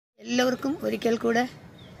എല്ലാവർക്കും ഒരിക്കൽ കൂടെ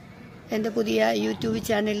എൻ്റെ പുതിയ യൂട്യൂബ്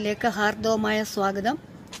ചാനലിലേക്ക് ഹാർദവമായ സ്വാഗതം.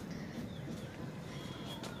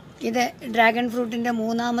 ഇത് ഡ്രാഗൺ ഫ്രൂട്ടിൻ്റെ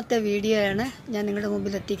മൂന്നാമത്തെ വീഡിയോയാണ് ഞാൻ നിങ്ങളുടെ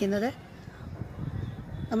മുമ്പിൽ എത്തിക്കുന്നത്.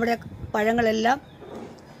 നമ്മുടെ പഴങ്ങളെല്ലാം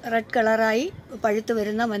റെഡ് കളറായി പഴുത്തു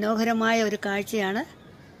വരുന്ന മനോഹരമായ ഒരു കാഴ്ചയാണ്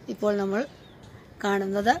ഇപ്പോൾ നമ്മൾ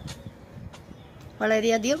കാണുന്നത്.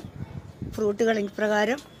 വളരെയധികം ഫ്രൂട്ടുകൾ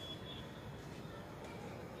ഇപ്രകാരം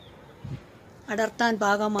അടർത്താൻ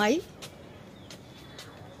പാകമായി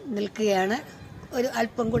നിൽക്കുകയാണ്. ഒരു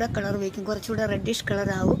അല്പം കൂടെ കളർ വയ്ക്കും, കുറച്ചുകൂടെ റെഡിഷ്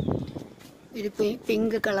കളറാവും. ഇത്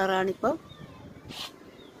പിങ്ക് കളറാണിപ്പം.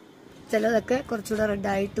 ചിലതൊക്കെ കുറച്ചുകൂടെ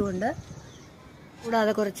റെഡായിട്ടുമുണ്ട്.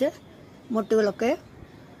 കൂടാതെ കുറച്ച് മുട്ടുകളൊക്കെ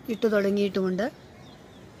ഇട്ടു തുടങ്ങിയിട്ടുമുണ്ട്.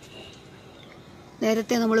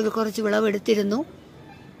 നേരത്തെ നമ്മൾ കുറച്ച് വിളവെടുത്തിരുന്നു.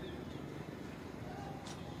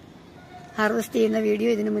 ഹാർവെസ്റ്റ് ചെയ്യുന്ന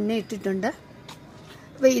വീഡിയോ ഇതിന് മുന്നേ ഇട്ടിട്ടുണ്ട്.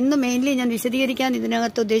 അപ്പോൾ ഇന്ന് മെയിൻലി ഞാൻ വിശദീകരിക്കാൻ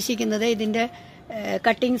ഇതിനകത്ത് ഉദ്ദേശിക്കുന്നത് ഇതിൻ്റെ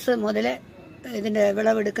കട്ടിങ്സ് മുതൽ ഇതിൻ്റെ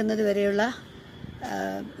വിളവെടുക്കുന്നത് വരെയുള്ള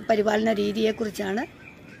പരിപാലന രീതിയെക്കുറിച്ചാണ്.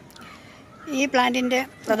 ഈ പ്ലാന്റിൻ്റെ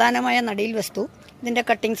പ്രധാനമായ നടീൽ വസ്തു ഇതിൻ്റെ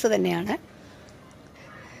കട്ടിങ്സ് തന്നെയാണ്.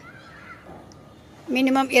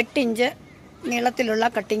 മിനിമം 8 ഇഞ്ച് നീളത്തിലുള്ള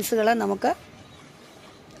കട്ടിങ്സുകൾ നമുക്ക്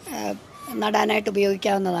നടാനായിട്ട്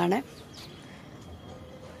ഉപയോഗിക്കാവുന്നതാണ്.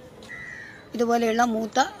 ഇതുപോലെയുള്ള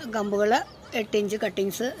മൂത്ത കമ്പുകൾ 8 ഇഞ്ച്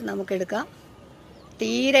കട്ടിങ്സ് നമുക്കെടുക്കാം.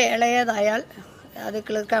 തീരെ ഇളയതായാൽ അത്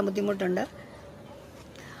കിളിർക്കാൻ ബുദ്ധിമുട്ടുണ്ട്.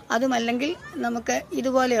 അതുമല്ലെങ്കിൽ നമുക്ക്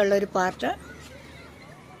ഇതുപോലെയുള്ളൊരു പാർട്ട്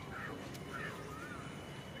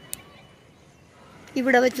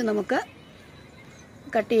ഇവിടെ വെച്ച് നമുക്ക്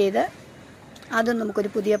കട്ട് ചെയ്ത് അതും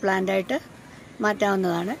നമുക്കൊരു പുതിയ പ്ലാന്റായിട്ട്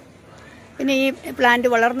മാറ്റാവുന്നതാണ്. പിന്നെ ഈ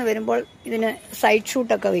പ്ലാന്റ് വളർന്നു വരുമ്പോൾ ഇതിന് സൈഡ്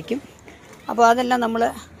ഷൂട്ടൊക്കെ വയ്ക്കും. അപ്പോൾ അതെല്ലാം നമ്മൾ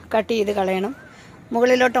കട്ട് ചെയ്ത് കളയണം.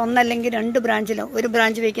 മുകളിലോട്ട് ഒന്നല്ലെങ്കിൽ 2 ബ്രാഞ്ചിലോ ഒരു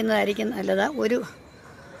ബ്രാഞ്ച് വയ്ക്കുന്നതായിരിക്കും നല്ലത്.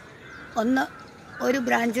 ഒരു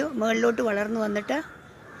ബ്രാഞ്ച് മുകളിലോട്ട് വളർന്നു വന്നിട്ട്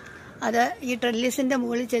അത് ഈ ട്രെല്ലിസിൻ്റെ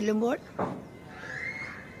മുകളിൽ ചെല്ലുമ്പോൾ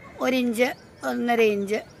 1 ഇഞ്ച് 1.5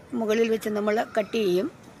 ഇഞ്ച് മുകളിൽ വെച്ച് നമ്മൾ കട്ട് ചെയ്യും,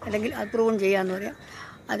 അല്ലെങ്കിൽ അത് പ്രൂൺ ചെയ്യാമെന്ന് പറയാം.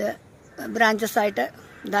 അത് ബ്രാഞ്ചസായിട്ട്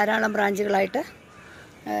ധാരാളം ബ്രാഞ്ചുകളായിട്ട്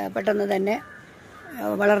പെട്ടെന്ന് തന്നെ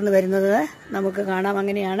വളർന്നു വരുന്നത് നമുക്ക് കാണാം.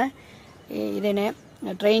 അങ്ങനെയാണ് ഇതിനെ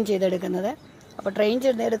ട്രെയിൻ ചെയ്തെടുക്കുന്നത്. അപ്പോൾ ട്രെയിൻ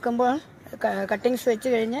ചെയ്തെടുക്കുമ്പോൾ കട്ടിങ്സ് വെച്ച്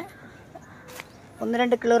കഴിഞ്ഞ്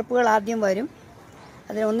 1-2 കിളിർപ്പുകൾ ആദ്യം വരും.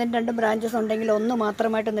 അതിന് 1-2 ബ്രാഞ്ചസ് ഉണ്ടെങ്കിൽ ഒന്ന്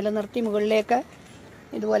മാത്രമായിട്ട് നിലനിർത്തി മുകളിലേക്ക്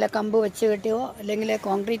ഇതുപോലെ കമ്പ് വെച്ച് കെട്ടിയോ അല്ലെങ്കിൽ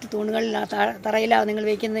കോൺക്രീറ്റ് തൂണുകളിൽ തറയിലാണ് നിങ്ങൾ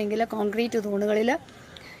വയ്ക്കുന്നതെങ്കിൽ കോൺക്രീറ്റ് തൂണുകളിൽ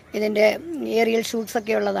ഇതിൻ്റെ ഏറിയൽ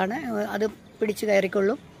ഷൂട്ട്സൊക്കെ ഉള്ളതാണ്, അത് പിടിച്ച്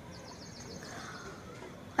കയറിക്കൊള്ളും.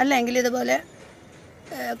 അല്ലെങ്കിൽ ഇതുപോലെ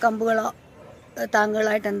കമ്പുകളോ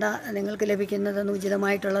താങ്ങുകളായിട്ട് എന്താ നിങ്ങൾക്ക് ലഭിക്കുന്നതെന്ന്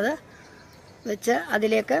ഉചിതമായിട്ടുള്ളത് വെച്ച്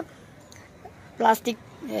അതിലേക്ക് പ്ലാസ്റ്റിക്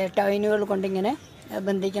ടൈനുകൾ കൊണ്ടിങ്ങനെ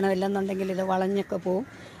ബന്ധിക്കണം. ഇല്ലെന്നുണ്ടെങ്കിൽ ഇത് വളഞ്ഞൊക്കെ പോവും.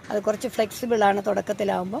 അത് കുറച്ച് ഫ്ലെക്സിബിളാണ്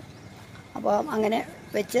തുടക്കത്തിലാവുമ്പോൾ. അപ്പോൾ അങ്ങനെ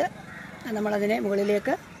വെച്ച് നമ്മളതിനെ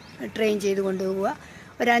മുകളിലേക്ക് ട്രെയിൻ ചെയ്ത് കൊണ്ടുപോവുക.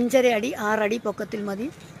 ഒരു 5.5 അടി 6 അടി പൊക്കത്തിൽ മതി.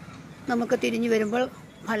 നമുക്ക് തിരിഞ്ഞു വരുമ്പോൾ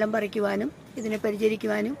ഫലം പറിക്കുവാനും ഇതിനെ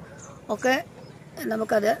പരിചരിക്കുവാനും ഒക്കെ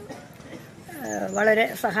നമുക്കത് വളരെ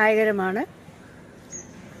സഹായകരമാണ്.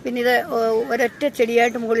 പിന്നെ ഇത് ഒരൊറ്റ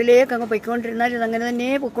ചെടിയായിട്ട് മുകളിലേക്ക് അങ്ങ് പൊയ്ക്കൊണ്ടിരുന്നാൽ ഇതങ്ങനെ തന്നെ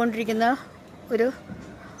പൊയ്ക്കൊണ്ടിരിക്കുന്ന ഒരു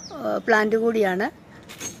പ്ലാന്റ് കൂടിയാണ്.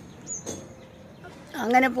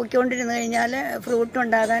 അങ്ങനെ പൊയ്ക്കൊണ്ടിരുന്നു കഴിഞ്ഞാൽ ഫ്രൂട്ട്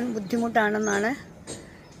ഉണ്ടാകാൻ ബുദ്ധിമുട്ടാണെന്നാണ്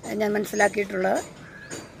ഞാൻ മനസ്സിലാക്കിയിട്ടുള്ളത്.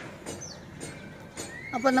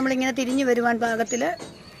 അപ്പോൾ നമ്മളിങ്ങനെ തിരിഞ്ഞു വരുവാൻ പാകത്തിൽ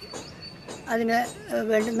അതിന്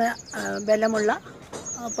വേണ്ടുന്ന ബലമുള്ള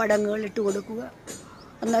പടങ്ങുകൾ ഇട്ട് കൊടുക്കുക.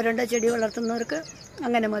 1-2 ചെടി വളർത്തുന്നവർക്ക്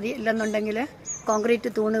അങ്ങനെ മതി. ഇല്ലെന്നുണ്ടെങ്കിൽ കോൺക്രീറ്റ്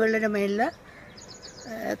തൂണുകളുടെ മേലിൽ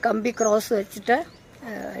കമ്പി ക്രോസ് വെച്ചിട്ട്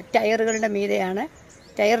ടയറുകളുടെ മീതെയാണ്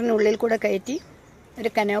ടയറിനുള്ളിൽ കൂടെ കയറ്റി ഒരു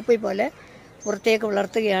കനോപ്പി പോലെ പുറത്തേക്ക്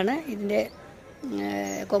വളർത്തുകയാണ് ഇതിൻ്റെ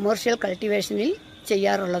കൊമേർഷ്യൽ കൾട്ടിവേഷനിൽ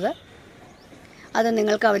ചെയ്യാറുള്ളത്. അത്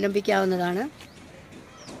നിങ്ങൾക്ക് അവലംബിക്കാവുന്നതാണ്.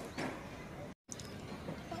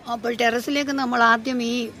 അപ്പോൾ ടെറസിലേക്ക് നമ്മൾ ആദ്യം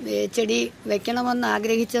ഈ ചെടി വെക്കണമെന്ന്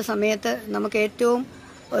ആഗ്രഹിച്ച സമയത്ത് നമുക്ക് ഏറ്റവും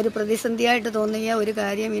ഒരു പ്രതിസന്ധിയായിട്ട് തോന്നിയ ഒരു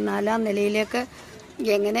കാര്യം ഈ 4ാം നിലയിലേക്ക്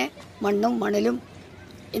എങ്ങനെ മണ്ണും മണലും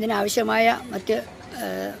ഇതിനാവശ്യമായ മറ്റ്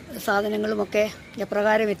സാധനങ്ങളുമൊക്കെ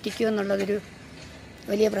എപ്രകാരം എത്തിക്കുമെന്നുള്ളതൊരു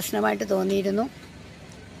വലിയ പ്രശ്നമായിട്ട് തോന്നിയിരുന്നു.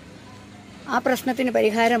 ആ പ്രശ്നത്തിന്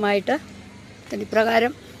പരിഹാരമായിട്ട്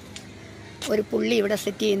ഇപ്രകാരം ഒരു പുള്ളി ഇവിടെ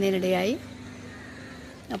സെറ്റ് ചെയ്യുന്നതിനിടയായി.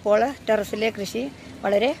 അപ്പോൾ ടെറസിലെ കൃഷി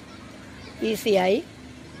വളരെ ഈസിയായി.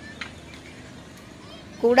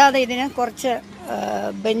 കൂടാതെ ഇതിന് കുറച്ച്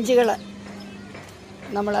ബെഞ്ചുകൾ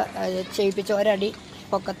നമ്മൾ ചെയ്യിപ്പിച്ചു. 1 അടി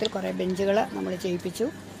പൊക്കത്തിൽ കുറേ ബെഞ്ചുകൾ നമ്മൾ ചെയ്യിപ്പിച്ചു.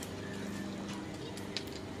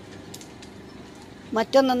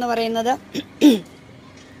 മറ്റൊന്നെന്ന് പറയുന്നത്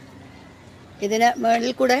ഇതിന്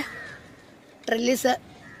മുകളിൽ കൂടെ ട്രെല്ലിസ്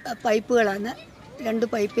പൈപ്പുകളാണ്. 2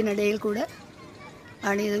 പൈപ്പിനിടയിൽ കൂടെ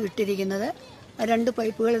ആണ് ഇത് ഇട്ടിരിക്കുന്നത്. 2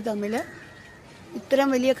 പൈപ്പുകൾ തമ്മിൽ ഇത്തരം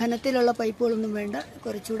വലിയ ഘനത്തിലുള്ള പൈപ്പുകളൊന്നും വേണ്ട,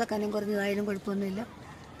 കുറച്ചുകൂടെ കനം കുറഞ്ഞതായാലും കുഴപ്പമൊന്നുമില്ല.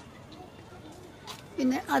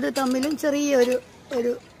 പിന്നെ അത് തമ്മിലും ചെറിയൊരു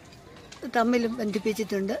തമ്മിലും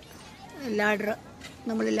ബന്ധിപ്പിച്ചിട്ടുണ്ട്.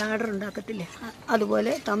 നമ്മൾ ലാഡർ ഉണ്ടാക്കത്തില്ലേ,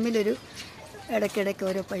 അതുപോലെ തമ്മിലൊരു ഇടയ്ക്കിടയ്ക്ക്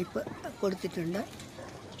ഓരോ പൈപ്പ് കൊടുത്തിട്ടുണ്ട്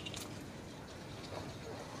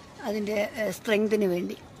അതിൻ്റെ സ്ട്രെങ്തിന്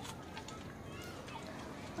വേണ്ടി.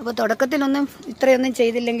 അപ്പോൾ തുടക്കത്തിലൊന്നും ഇത്രയൊന്നും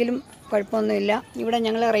ചെയ്തില്ലെങ്കിലും കുഴപ്പമൊന്നുമില്ല. ഇവിടെ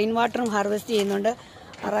ഞങ്ങൾ റെയിൻ വാട്ടറും ഹാർവെസ്റ്റ് ചെയ്യുന്നുണ്ട്.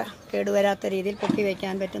 അറ കേടുവരാത്ത രീതിയിൽ പൊക്കി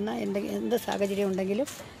വയ്ക്കാൻ പറ്റുന്ന എന്ത് സാഹചര്യം ഉണ്ടെങ്കിലും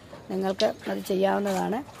നിങ്ങൾക്ക് അത്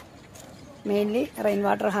ചെയ്യാവുന്നതാണ്. മെയിൻലി റെയിൻ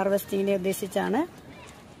വാട്ടർ ഹാർവെസ്റ്റിങ്ങിനെ ഉദ്ദേശിച്ചാണ്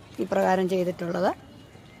ഇപ്രകാരം ചെയ്തിട്ടുള്ളത്.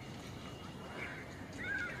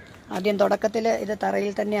 ആദ്യം തുടക്കത്തിൽ ഇത്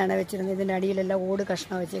തറയിൽ തന്നെയാണ് വെച്ചിരുന്നത്. ഇതിൻ്റെ അടിയിലെല്ലാം ഓട്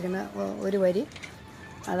കഷ്ണം വെച്ചിരിക്കുന്ന ഒരു വരി.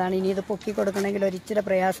 അതാണ്. ഇനി ഇത് പൊക്കി കൊടുക്കണമെങ്കിൽ ഒരിച്ചിരി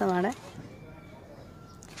പ്രയാസമാണ്.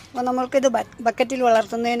 അപ്പോൾ നമ്മൾക്കിത് ബക്കറ്റിൽ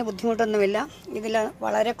വളർത്തുന്നതിന് ബുദ്ധിമുട്ടൊന്നുമില്ല. ഇതിൽ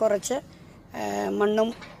വളരെ കുറച്ച് മണ്ണും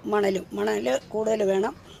മണൽ കൂടുതൽ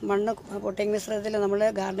വേണം. മണ്ണ് പൊട്ടിംഗ് മിശ്രിതത്തിൽ നമ്മൾ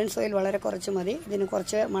ഗാർഡൻ സോയിൽ വളരെ കുറച്ച് മതി. ഇതിന്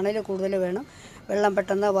കുറച്ച് മണൽ കൂടുതൽ വേണം. വെള്ളം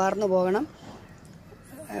പെട്ടെന്ന് വാർന്നു പോകണം.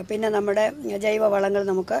 പിന്നെ നമ്മുടെ ജൈവ വളങ്ങൾ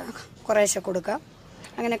നമുക്ക് കുറേശ്ശെ കൊടുക്കാം.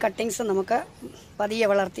 അങ്ങനെ കട്ടിങ്സ് നമുക്ക് പതിയെ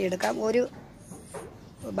വളർത്തിയെടുക്കാം. ഒരു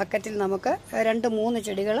ബക്കറ്റിൽ നമുക്ക് 2-3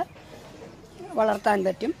 ചെടികൾ വളർത്താൻ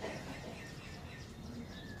പറ്റും.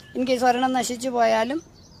 ഇൻ കേസ് ഒരെണ്ണം നശിച്ചു പോയാലും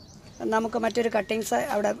നമുക്ക് മറ്റൊരു കട്ടിങ്സ്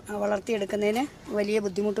അവിടെ വളർത്തിയെടുക്കുന്നതിന് വലിയ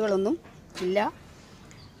ബുദ്ധിമുട്ടുകളൊന്നും ഇല്ല.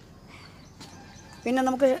 പിന്നെ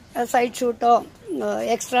നമുക്ക് സൈഡ് ഷൂട്ടോ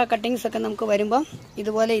എക്സ്ട്രാ കട്ടിങ്സ് ഒക്കെ നമുക്ക് വരുമ്പോൾ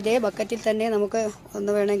ഇതുപോലെ ഇതേ ബക്കറ്റിൽ തന്നെ നമുക്ക്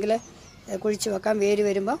ഒന്ന് വേണമെങ്കിൽ കുഴിച്ചു വെക്കാം. വേര്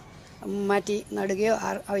വരുമ്പോൾ മാറ്റി നടുകയോ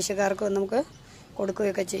ആവശ്യക്കാർക്കോ നമുക്ക്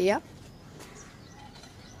കൊടുക്കുകയൊക്കെ ചെയ്യാം.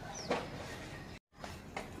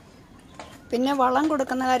 പിന്നെ വളം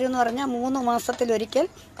കൊടുക്കുന്ന കാര്യം എന്ന് പറഞ്ഞാൽ 3 മാസത്തിലൊരിക്കൽ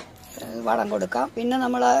വളം കൊടുക്കാം. പിന്നെ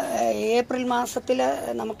നമ്മൾ ഏപ്രിൽ മാസത്തിൽ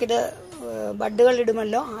നമുക്കിത് ബഡ്ഡുകൾ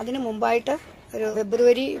ഇടുമല്ലോ, അതിന് മുമ്പായിട്ട് ഒരു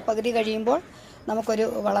ഫെബ്രുവരി പകുതി കഴിയുമ്പോൾ നമുക്കൊരു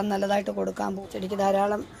വളം നല്ലതായിട്ട് കൊടുക്കാം. ചെടിക്ക്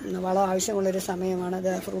ധാരാളം വളം ആവശ്യമുള്ളൊരു സമയമാണ്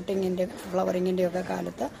ഇത്, ഫ്രൂട്ടിങ്ങിൻ്റെ ഫ്ലവറിങ്ങിൻ്റെ ഒക്കെ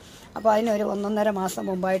കാലത്ത്. അപ്പോൾ അതിനൊരു 1.5 മാസം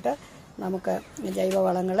മുമ്പായിട്ട് നമുക്ക് ജൈവ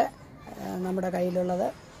വളങ്ങൾ നമ്മുടെ കയ്യിലുള്ളത്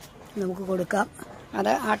നമുക്ക് കൊടുക്കാം.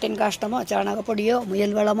 അത് ആട്ടിൻ കാഷ്ടമോ ചാണകപ്പൊടിയോ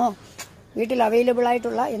മുയൽ വളമോ വീട്ടിൽ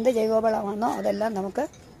അവൈലബിളായിട്ടുള്ള എന്ത് ജൈവവളമാണോ അതെല്ലാം നമുക്ക്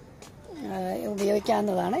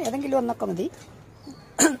ഉപയോഗിക്കാവുന്നതാണ്. ഏതെങ്കിലും ഒന്നൊക്കെ മതി,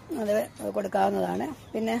 അത് കൊടുക്കാവുന്നതാണ്.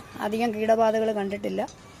 പിന്നെ അധികം കീടബാധകൾ കണ്ടിട്ടില്ല.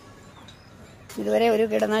 ഇതുവരെ ഒരു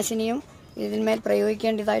കീടനാശിനിയും ഇതിന്മേൽ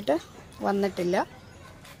പ്രയോഗിക്കേണ്ടതായിട്ട് വന്നിട്ടില്ല.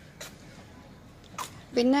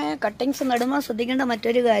 പിന്നെ കട്ടിങ്സ് നടുമ്പോൾ ശ്രദ്ധിക്കേണ്ട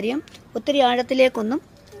മറ്റൊരു കാര്യം, ഒത്തിരി ആഴത്തിലേക്കൊന്നും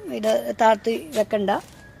ഇത് താഴ്ത്തി വെക്കണ്ട.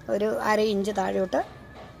 ഒരു 1/2 ഇഞ്ച് താഴോട്ട്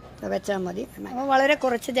വെച്ചാൽ മതി. അപ്പോൾ വളരെ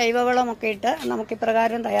കുറച്ച് ജൈവവളമൊക്കെ ഇട്ട്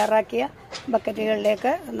നമുക്കിപ്രകാരം തയ്യാറാക്കിയ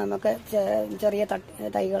ബക്കറ്റുകളിലേക്ക് നമുക്ക് ചെറിയ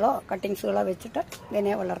തൈകളോ കട്ടിങ്സുകളോ വെച്ചിട്ട്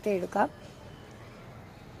ഇതിനെ വളർത്തിയെടുക്കാം.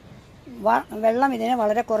 വെള്ളം ഇതിന്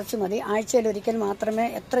വളരെ കുറച്ച് മതി. ആഴ്ചയിൽ ഒരിക്കൽ മാത്രമേ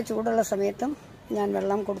എത്ര ചൂടുള്ള സമയത്തും ഞാൻ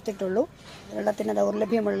വെള്ളം കൊടുത്തിട്ടുള്ളൂ. വെള്ളത്തിന്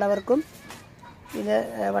ദൗർലഭ്യമുള്ളവർക്കും ഇത്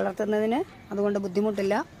വളർത്തുന്നതിന് അതുകൊണ്ട്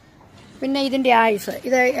ബുദ്ധിമുട്ടില്ല. പിന്നെ ഇതിൻ്റെ ആയുസ്,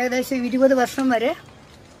 ഇത് ഏകദേശം 20 വർഷം വരെ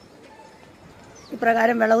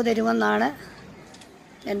ഇപ്രകാരം വിളവ് തരുമെന്നാണ്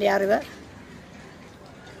എൻ്റെ അറിവ്.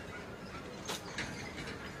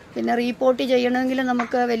 പിന്നെ റീപോർട്ട് ചെയ്യണമെങ്കിൽ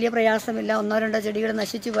നമുക്ക് വലിയ പ്രയാസമില്ല. 1-2 ചെടികൾ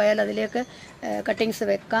നശിച്ചു പോയാൽ അതിലേക്ക് കട്ടിങ്സ്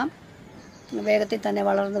വെക്കാം. വേഗത്തിൽ തന്നെ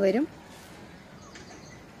വളർന്നു വരും.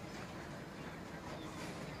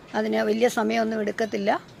 അതിന് വലിയ സമയമൊന്നും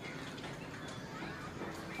എടുക്കത്തില്ല.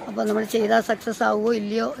 അപ്പോൾ നമ്മൾ ചെയ്താൽ സക്സസ് ആവുമോ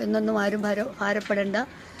ഇല്ലയോ എന്നൊന്നും ആരും ഭാരപ്പെടേണ്ട.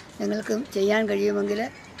 നിങ്ങൾക്ക് ചെയ്യാൻ കഴിയുമെങ്കിൽ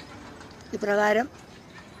ഇപ്രകാരം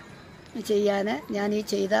ചെയ്യാൻ ഞാൻ ഈ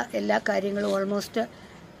ചെയ്ത എല്ലാ കാര്യങ്ങളും ഓൾമോസ്റ്റ്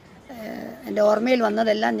എൻ്റെ ഓർമ്മയിൽ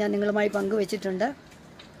വന്നതെല്ലാം ഞാൻ നിങ്ങളുമായി പങ്കുവച്ചിട്ടുണ്ട്.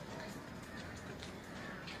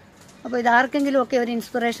 അപ്പോൾ ഇതാർക്കെങ്കിലുമൊക്കെ ഒരു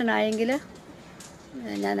ഇൻസ്പിറേഷൻ ആയെങ്കിൽ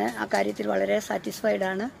ഞാൻ ആ കാര്യത്തിൽ വളരെ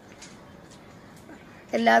സാറ്റിസ്ഫൈഡാണ്.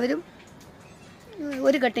 എല്ലാവരും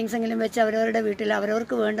ഒരു കട്ടിങ്സെങ്കിലും വെച്ച് അവരവരുടെ വീട്ടിൽ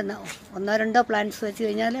അവരവർക്ക് വേണ്ടുന്ന 1-2 പ്ലാന്റ്സ് വെച്ച്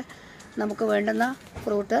കഴിഞ്ഞാൽ നമുക്ക് വേണ്ടുന്ന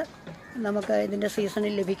ഫ്രൂട്ട് നമുക്ക് ഇതിൻ്റെ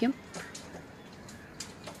സീസണിൽ ലഭിക്കും.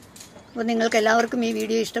 അപ്പോൾ നിങ്ങൾക്ക് എല്ലാവർക്കും ഈ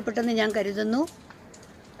വീഡിയോ ഇഷ്ടപ്പെട്ടെന്ന് ഞാൻ കരുതുന്നു.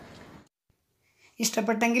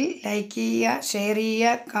 ഇഷ്ടപ്പെട്ടെങ്കിൽ ലൈക്ക് ചെയ്യുക, ഷെയർ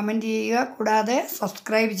ചെയ്യുക, കമൻറ്റ് ചെയ്യുക, കൂടാതെ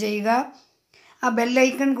സബ്സ്ക്രൈബ് ചെയ്യുക. ആ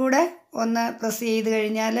ബെല്ലൈക്കൺ കൂടെ ഒന്ന് പ്രസ് ചെയ്ത്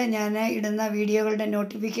കഴിഞ്ഞാൽ ഞാൻ ഇടുന്ന വീഡിയോകളുടെ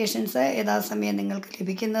നോട്ടിഫിക്കേഷൻസ് യഥാസമയം നിങ്ങൾക്ക്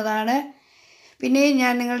ലഭിക്കുന്നതാണ്. പിന്നെയും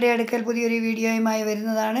ഞാൻ നിങ്ങളുടെ അടുക്കൽ പുതിയൊരു വീഡിയോയുമായി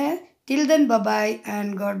വരുന്നതാണ്. Till then bye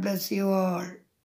and God bless you all.